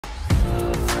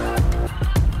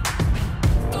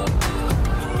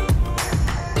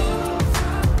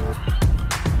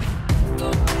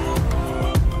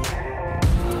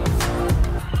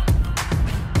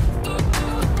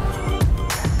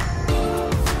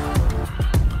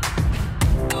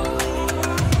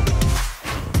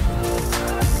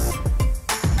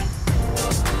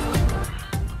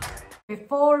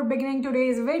before beginning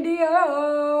today's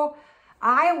video,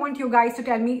 I want you guys to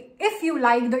tell me if you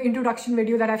like the introduction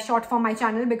video that I've shot for my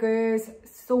channel, because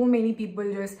so many people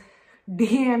just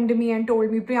DM'd me and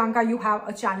told me, Priyanka, you have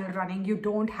a channel running, you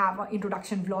don't have an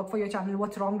introduction vlog for your channel,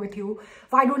 what's wrong with you?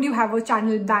 Why don't you have a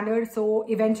channel banner? So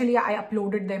eventually I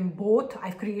uploaded them both,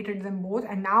 I've created them both,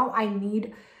 and now I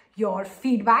need your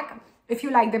feedback if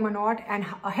you like them or not, and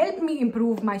help me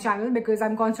improve my channel because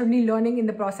I'm constantly learning in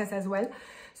the process as well.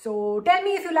 So tell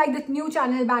me if you like this new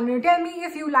channel banner, tell me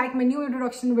if you like my new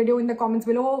introduction video in the comments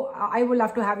below. I would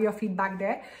love to have your feedback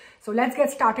there. So let's get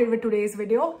started with today's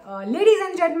video. Ladies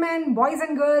and gentlemen, boys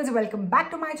and girls, welcome back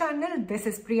to my channel. This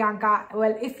is Priyanka.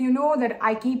 Well, if you know that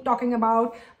I keep talking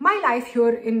about my life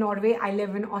here in Norway, I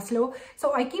live in Oslo.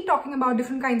 So I keep talking about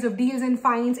different kinds of deals and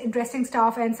finds, interesting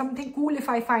stuff, and something cool if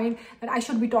I find that I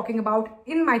should be talking about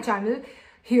in my channel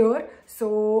here.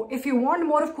 So if you want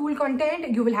more of cool content,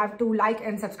 you will have to like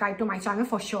and subscribe to my channel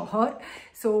for sure.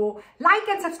 So like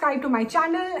and subscribe to my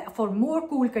channel for more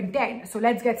cool content. So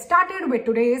let's get started with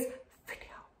today's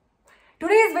video.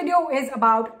 Today's video is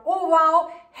about Owow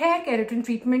hair keratin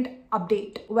treatment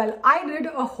update. Well, I did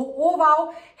a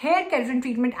Owow hair keratin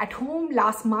treatment at home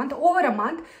last month, over a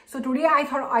month. So today I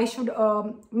thought I should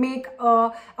make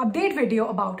a update video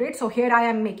about it. So here I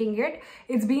am making it.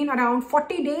 It's been around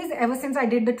 40 days ever since I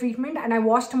did the treatment, and I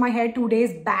washed my hair 2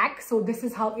 days back. So this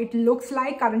is how it looks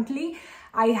like currently.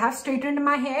 I have straightened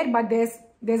my hair, but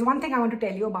there's one thing I want to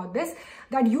tell you about this,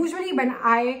 that usually when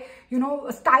I,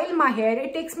 style my hair,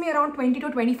 it takes me around 20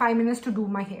 to 25 minutes to do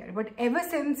my hair. But ever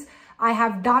since I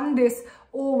have done this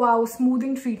Owow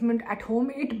smoothing treatment at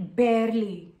home, it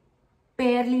barely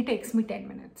takes me 10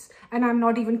 minutes. And I'm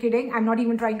not even kidding. I'm not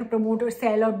even trying to promote or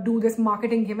sell or do this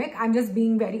marketing gimmick. I'm just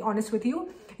being very honest with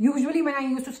you. Usually when I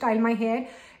used to style my hair,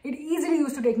 it easily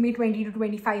used to take me 20 to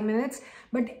 25 minutes.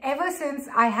 But ever since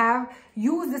I have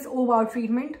used this Owow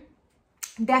treatment,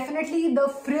 definitely the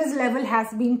frizz level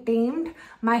has been tamed.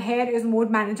 My hair is more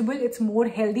manageable, it's more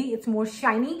healthy, it's more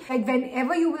shiny. Like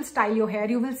whenever you will style your hair,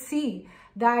 you will see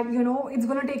that, it's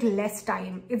going to take less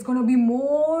time. It's going to be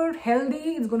more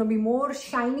healthy, it's going to be more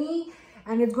shiny,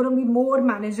 and it's going to be more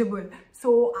manageable.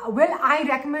 So will I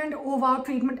recommend Owow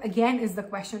treatment again is the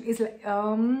question. Is like,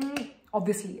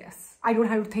 obviously yes. I don't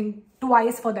have to think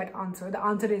twice for that answer. The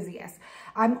answer is yes.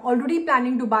 I'm already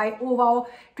planning to buy Owow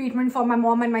treatment for my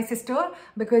mom and my sister,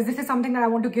 because this is something that I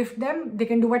want to gift them. They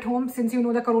can do at home, since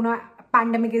the corona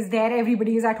pandemic is there.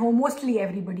 Everybody is at home. Mostly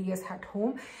everybody is at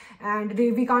home, and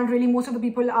we can't really, most of the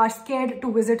people are scared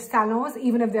to visit salons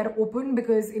even if they're open,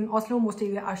 because in Oslo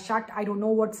mostly they are shut. I don't know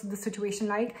what's the situation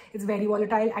like. It's very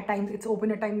volatile. At times it's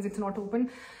open, at times it's not open.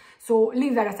 So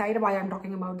leave that aside, why I'm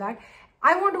talking about that.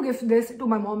 I want to gift this to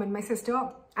my mom and my sister,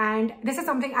 and this is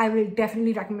something I will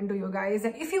definitely recommend to you guys.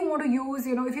 And if you want to use,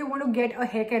 if you want to get a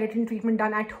hair keratin treatment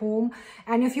done at home,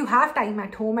 and if you have time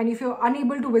at home, and if you're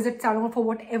unable to visit salon for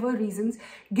whatever reasons,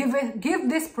 give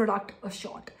this product a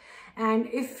shot. And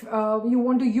if you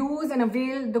want to use and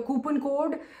avail the coupon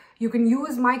code, you can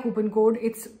use my coupon code.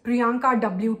 It's Priyanka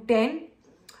W10,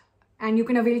 and you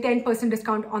can avail 10%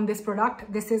 discount on this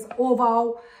product. This is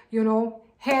Owow,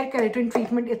 hair keratin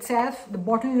treatment itself. The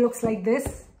bottle looks like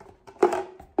this.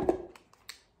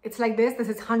 It's like this. This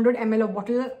is 100 ml of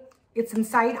bottle. It's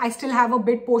inside. I still have a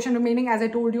bit portion remaining, as I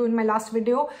told you in my last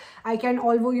video. I can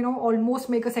almost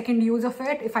make a second use of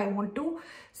it if I want to.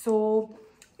 So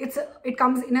it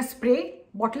comes in a spray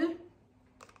bottle,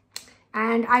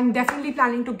 and I'm definitely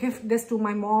planning to gift this to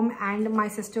my mom and my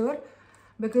sister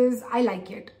because I like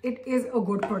it. It is a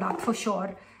good product for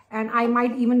sure, and I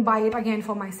might even buy it again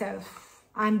for myself.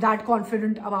 I'm that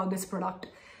confident about this product.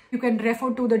 You can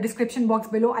refer to the description box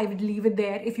below. I would leave it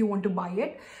there if you want to buy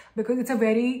it, because it's a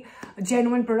very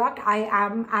genuine product. I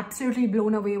am absolutely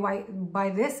blown away by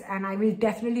this, and I will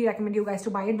definitely recommend you guys to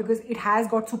buy it because it has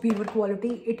got superior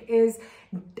quality.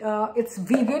 It's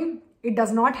vegan. It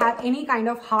does not have any kind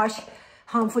of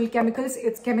harmful chemicals.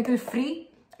 It's chemical free.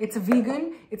 It's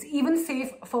vegan. It's even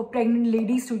safe for pregnant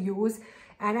ladies to use.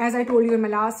 And as I told you in my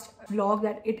last vlog,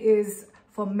 that it is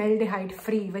formaldehyde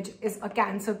free, which is a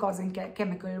cancer causing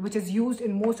chemical, which is used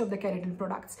in most of the keratin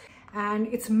products. And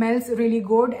it smells really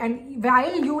good, and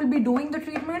while you will be doing the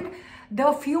treatment,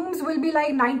 the fumes will be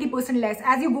like 90% less.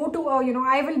 As you go to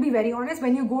I will be very honest,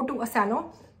 when you go to a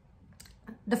salon,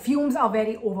 the fumes are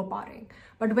very overpowering.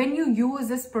 But when you use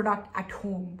this product at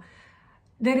home,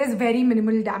 there is very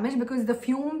minimal damage, because the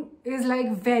fume is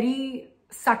like very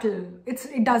subtle.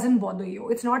 It doesn't bother you.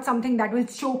 It's not something that will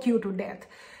choke you to death.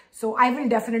 So I will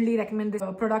definitely recommend this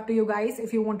product to you guys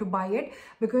if you want to buy it,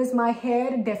 because my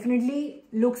hair definitely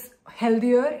looks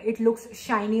healthier, it looks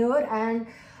shinier, and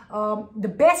The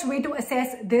best way to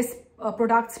assess this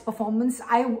product's performance,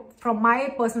 from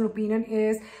my personal opinion,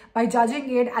 is by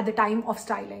judging it at the time of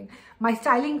styling. My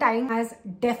styling time has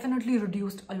definitely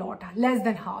reduced a lot, less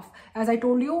than half. As I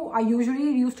told you, I usually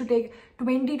used to take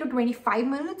 20 to 25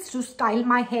 minutes to style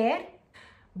my hair,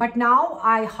 but now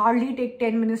I hardly take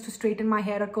 10 minutes to straighten my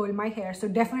hair or curl my hair. So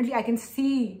definitely I can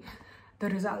see the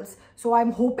results. So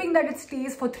I'm hoping that it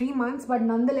stays for 3 months, but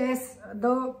nonetheless,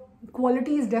 the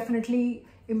quality is definitely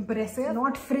impressive.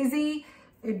 Not frizzy.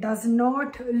 It does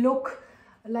not look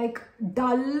like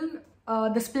dull.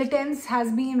 The split ends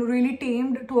has been really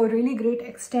tamed to a really great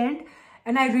extent,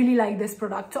 and I really like this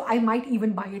product. So I might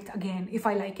even buy it again if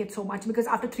I like it so much, because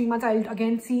after 3 months I'll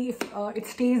again see if it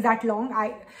stays that long.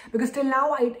 Because till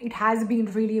now it has been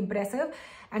really impressive,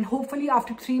 and hopefully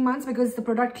after 3 months, because the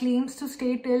product claims to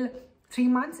stay till 3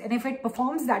 months, and if it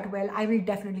performs that well, I will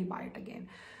definitely buy it again.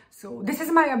 So this is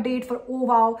my update for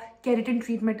Owow keratin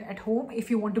treatment at home. If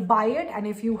you want to buy it, and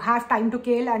if you have time to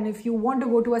kill, and if you want to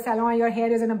go to a salon and your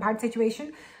hair is in a bad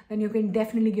situation, then you can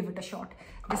definitely give it a shot.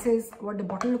 This is what the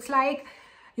bottle looks like.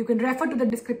 You can refer to the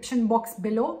description box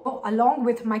below along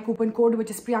with my coupon code, which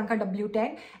is Priyanka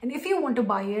W10. And if you want to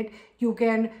buy it, you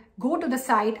can go to the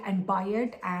site and buy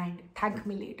it and thank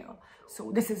me later. So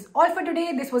this is all for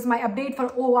today. This was my update for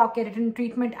Owow keratin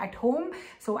treatment at home.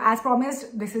 So as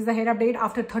promised, this is the hair update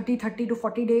after 30 to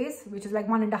 40 days, which is like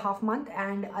 1.5 months.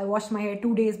 And I washed my hair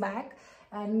 2 days back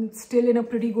and still in a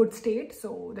pretty good state.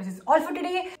 So this is all for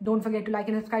today. Don't forget to like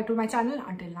and subscribe to my channel.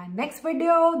 Until my next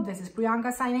video, this is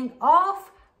Priyanka signing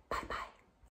off.